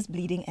causes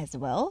bleeding as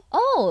well.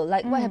 Oh,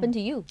 like what happened to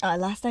you?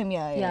 Last time,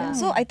 yeah. Yeah.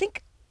 So I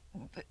think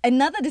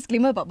another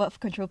disclaimer about birth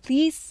control,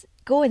 please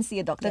go and see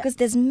a doctor because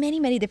there's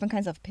many different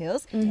kinds of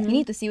pills. You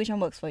need to see which one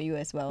works for you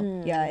as well.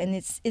 Yeah, and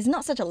it's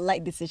not such a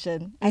light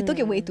decision. I took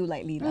it way too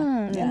lightly.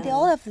 And they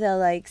all have their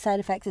like side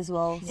effects as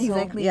well. So,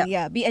 Exactly. yeah.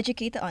 Yeah. Be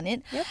educated on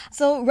it.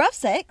 So rough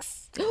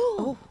sex.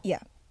 Yeah.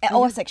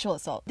 Or sexual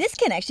assault. This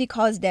can actually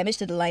cause damage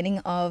to the lining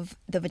of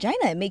the vagina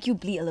and make you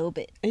bleed a little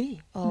bit.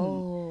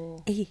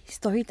 Oh. Hey,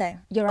 story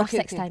time. You're off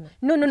sex time.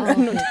 No. No.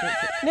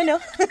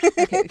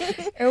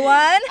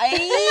 Everyone?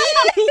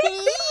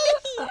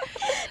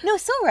 No,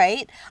 so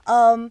right.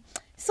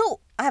 So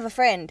I have a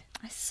friend.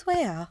 I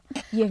swear.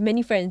 You have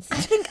many friends. I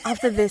think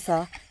after this,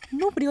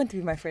 nobody want to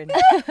be my friend.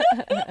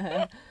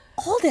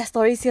 All their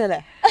stories here,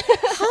 leh.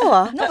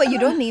 How? No, but you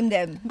don't name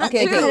them.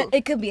 Okay, true.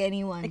 It could be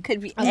anyone. It could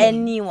be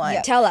anyone.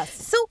 Yeah. Tell us.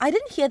 So I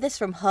didn't hear this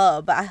from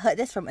her, but I heard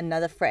this from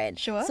another friend.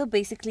 Sure. So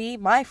basically,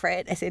 my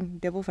friend, as in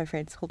they're both my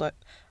friends. Hold on.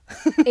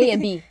 A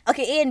and B.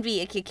 Okay, A and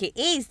B. Okay.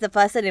 A is the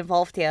person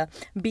involved here.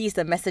 B is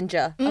the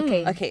messenger.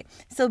 Okay. Okay.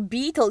 So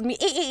B told me,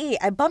 hey,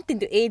 I bumped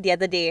into A the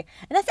other day.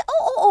 And I said,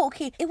 oh,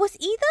 okay. It was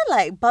either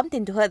like bumped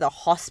into her at the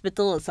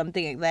hospital or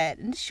something like that.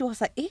 And she was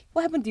like,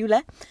 what happened to you,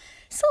 leh?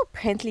 So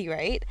apparently,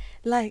 right,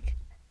 like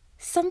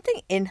something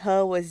in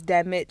her was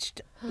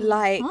damaged.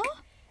 Like,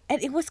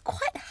 and it was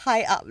quite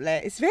high up, leh.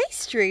 It's very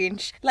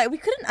strange. Like, we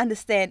couldn't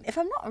understand. If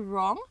I'm not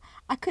wrong,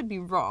 I could be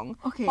wrong.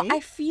 Okay. But I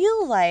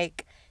feel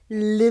like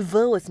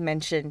liver was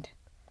mentioned.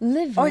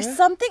 Liver. Or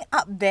something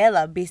up there,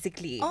 lah,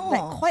 basically.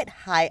 Like, quite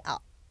high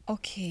up.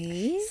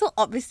 Okay. So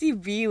obviously,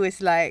 V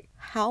was like,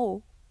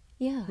 how?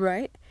 Yeah.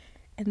 Right?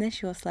 And then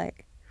she was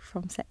like,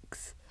 from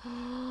sex.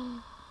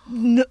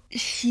 No,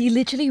 she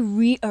literally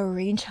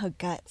rearranged her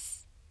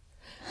guts.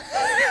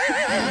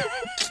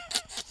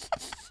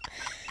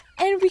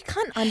 And we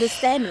can't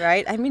understand,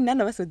 right? I mean,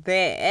 none of us were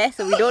there,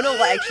 so we don't know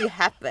what actually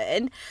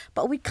happened.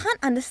 But we can't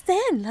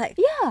understand. Like,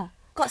 Yeah.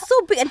 got so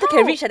big until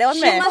can reach that one,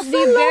 She man. must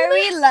be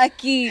very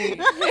lucky.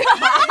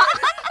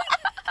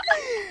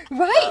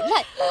 Right?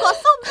 Like, got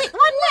so big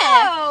one,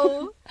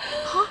 man.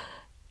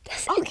 That's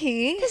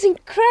Okay. That's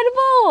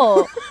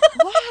incredible.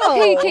 Wow.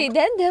 Okay,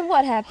 then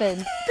what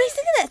happened?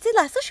 Basically, that's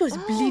it. So she was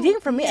bleeding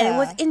from it and it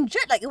was yeah.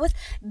 injured. Like, it was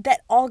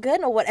that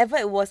organ or whatever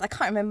it was. I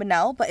can't remember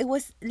now. But it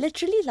was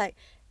literally like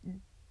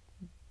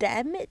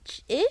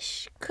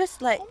damage-ish.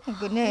 Because like, Oh my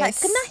goodness. like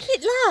kena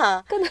hit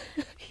lah. Kena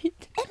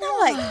hit. And I'm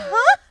like,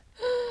 huh?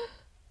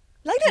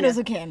 Like that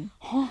also can.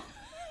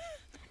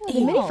 There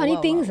are many funny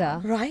things.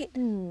 Right?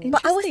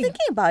 But I was Interesting.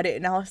 thinking about it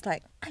and I was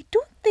like, I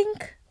don't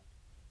think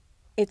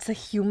it's a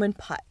human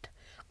part.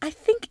 I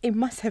think it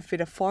must have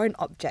been a foreign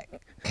object.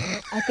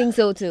 I think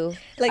so too.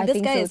 Like I this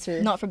think guy so is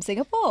too. not from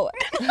Singapore.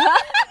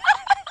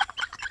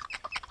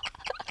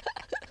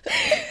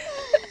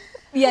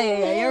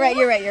 Yeah.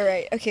 You're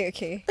right. Okay.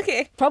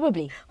 Okay.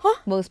 Probably. Huh?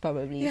 Most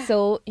probably.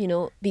 So,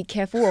 be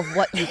careful of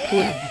what you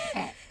put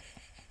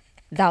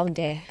down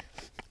there.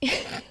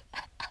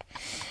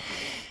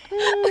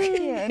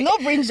 Yeah, no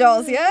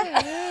brinjals,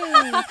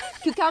 yeah?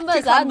 Cucumbers,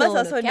 Cucumbers no,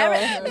 also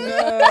carrots.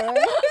 no.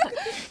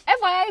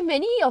 FYI,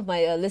 many of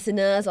my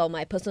listeners or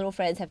my personal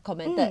friends have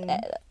commented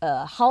at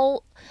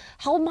how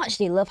much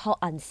they love how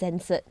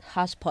uncensored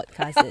Hush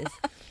podcast is.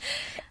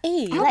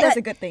 Hey, I hope that's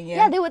a good thing, yeah.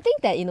 Yeah, they would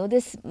think that,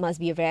 this must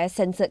be a very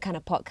censored kind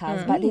of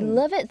podcast, but they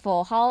love it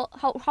for how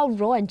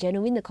raw and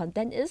genuine the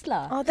content is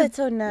lah. oh, that's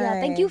so nice. Yeah,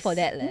 thank you for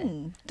that.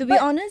 leh. To be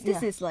honest,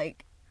 this is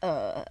like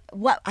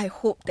what I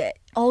hope that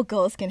all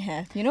girls can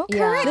have, Yeah. This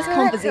Correct,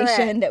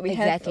 conversation that we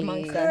have Exactly.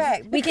 amongst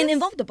Correct, us. We can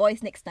involve the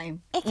boys next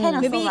time. It can also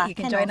Maybe lah, you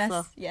can can join also.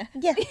 us. Yeah.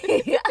 Yeah.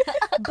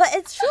 But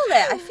it's true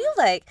that I feel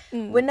like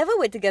whenever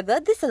we're together,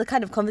 these are the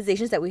kind of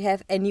conversations that we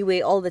have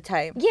anyway all the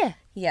time. Yeah.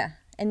 Yeah.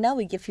 And now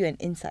we give you an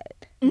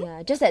insight.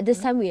 Yeah, just that this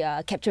time we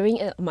are capturing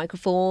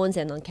microphones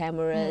and on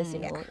cameras,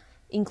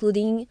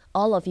 including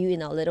all of you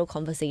in our little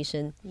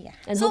conversation. Yeah.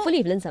 And So- hopefully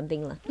you've learned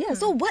something lah. Yeah,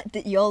 so what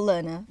did y'all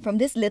learn from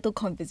this little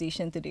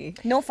conversation today?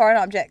 No foreign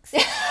objects.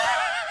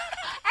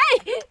 Hey,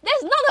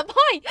 that's not the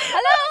point.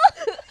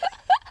 Hello.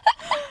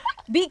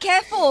 Be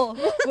careful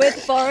with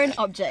foreign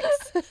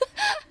objects.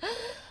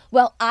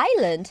 Well, I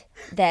learned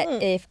that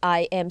if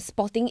I am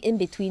spotting in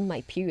between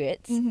my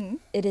periods,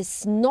 it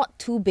is not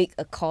too big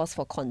a cause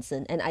for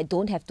concern, and I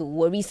don't have to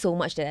worry so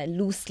much that I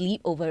lose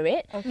sleep over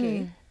it.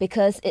 Okay.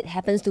 Because it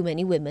happens to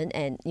many women,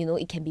 and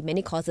it can be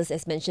many causes,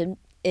 as mentioned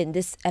in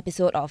this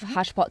episode of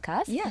Hush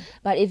Podcast. Yeah.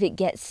 But if it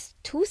gets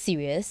too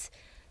serious,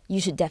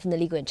 you should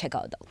definitely go and check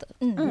out a doctor.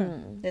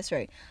 That's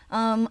right.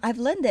 I've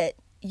learned that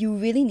you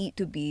really need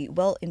to be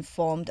well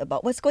informed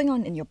about what's going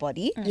on in your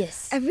body.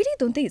 Yes. I really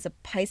don't think it's a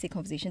pricey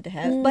conversation to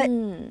have. But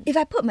if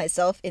I put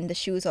myself in the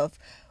shoes of,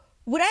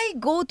 would I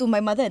go to my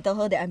mother and tell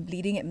her that I'm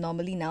bleeding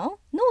abnormally now?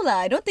 No lah,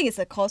 I don't think it's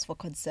a cause for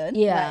concern.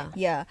 Yeah. Right.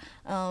 Yeah.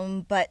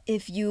 But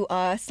if you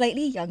are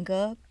slightly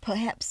younger,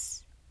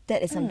 perhaps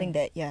that is something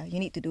that you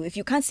need to do. If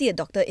you can't see a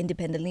doctor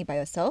independently by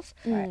yourself,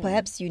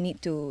 perhaps you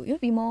need to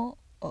be more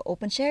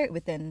open, share it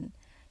with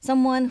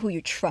someone who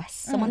you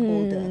trust, someone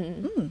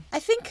older. I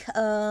think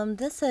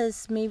this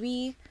has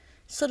maybe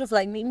sort of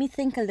like made me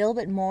think a little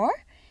bit more.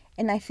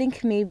 And I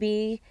think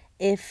maybe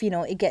if,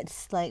 it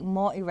gets like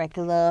more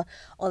irregular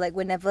or like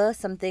whenever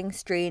something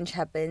strange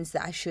happens,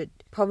 that I should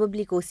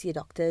probably go see a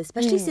doctor,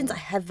 especially since I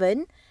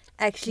haven't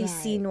actually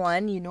seen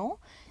one,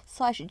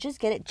 So I should just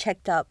get it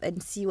checked up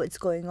and see what's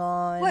going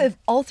on. What if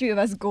all three of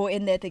us go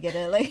in there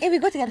together? Like, Hey, we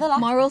go together lah.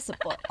 moral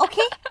support.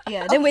 Okay.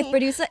 Yeah, then with Okay.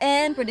 producer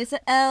N, producer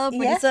L, Yeah.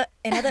 producer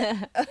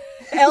another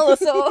L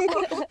also.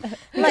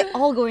 Like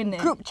all go in there.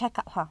 Group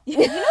checkup, huh?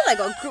 Like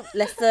got group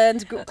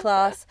lessons, group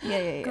class.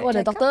 Yeah. Oh,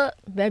 the doctor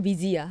very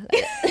busy.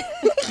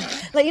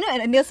 Like,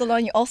 at a nail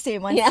salon, you all stay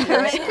in one Yeah.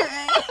 seat, right?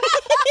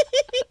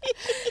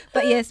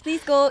 But yes,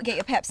 please go get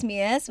your pap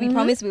smears. We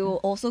promise we will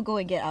also go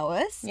and get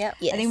ours. Yep.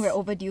 I think Yes. we're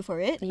overdue for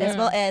it, as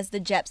well as the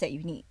jabs that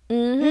you need.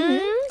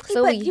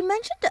 So But you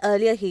mentioned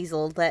earlier,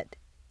 Hazel, that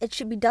it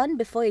should be done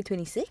before you're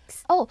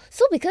 26. Oh,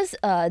 so because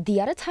the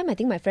other time I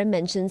think my friend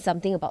mentioned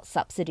something about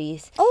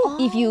subsidies. Oh.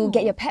 If you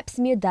get your pap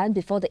smear done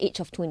before the age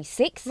of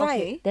 26,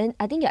 Right. then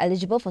I think you're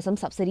eligible for some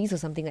subsidies or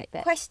something like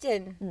that.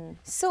 Question.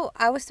 So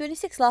I was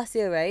 26 last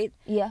year, right?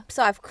 Yeah.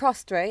 So I've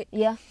crossed, right?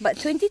 Yeah. But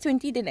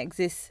 2020 didn't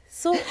exist.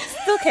 So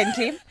still can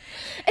claim.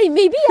 Hey,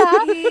 maybe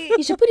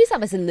you should put this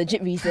up as a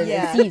legit reason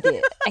Yeah. and see if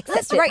they accept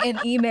Let's it. write an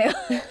email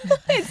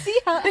and see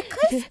how.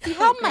 Because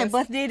from my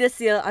birthday this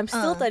year, I'm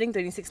still turning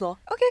 26 law.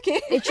 Okay.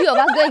 The three of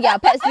us go and get our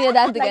pap smear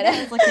done together.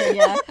 It's okay,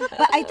 yeah.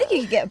 But I think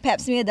you can get a pap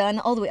smear done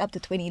all the way up to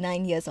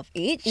 29 years of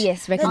age. Yes,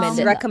 It's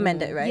recommended.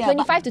 recommended, right? Yeah.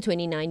 25 to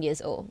 29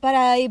 years old. But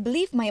I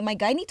believe my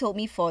gynae told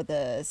me for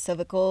the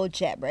cervical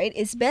jab, right?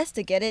 It's best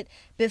to get it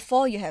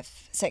before you have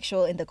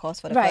sexual intercourse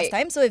for the Right. first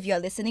time. So if you're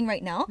listening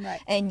right now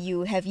Right. and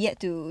you have yet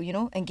to,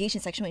 engage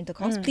in sexual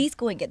intercourse, please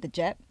go and get the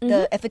jab.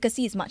 The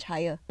efficacy is much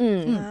higher.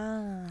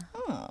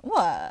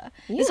 What?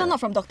 This one not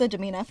from Dr.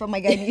 Germaine, from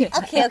my gynae.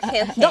 Okay.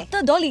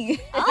 Dr. Dolly.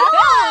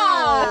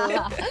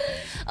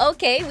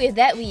 Okay, with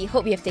that, we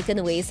hope you have taken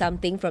away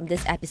something from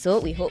this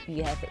episode. We hope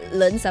you have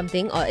learned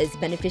something or it's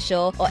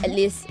beneficial or at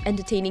least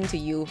entertaining to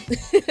you,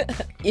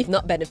 if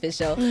not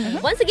beneficial.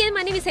 Once again,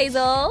 my name is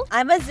Hazel.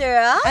 I'm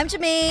Azura. I'm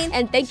Germaine.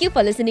 And thank you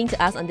for listening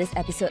to us on this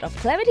episode of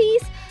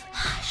Clarities.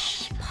 Hush.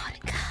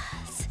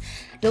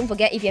 Don't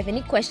forget, if you have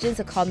any questions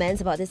or comments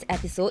about this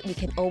episode, you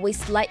can always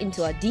slide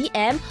into our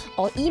DM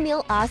or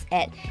email us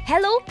at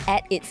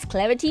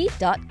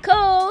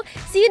hello@itsclarityco.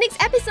 See you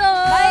next episode.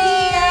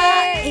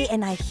 Bye. Hey,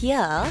 and I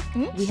hear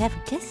we have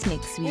a guest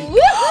next week.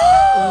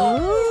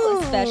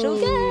 Ooh, special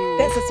guest.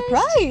 That's a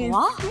surprise.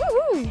 Wow.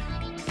 Woo.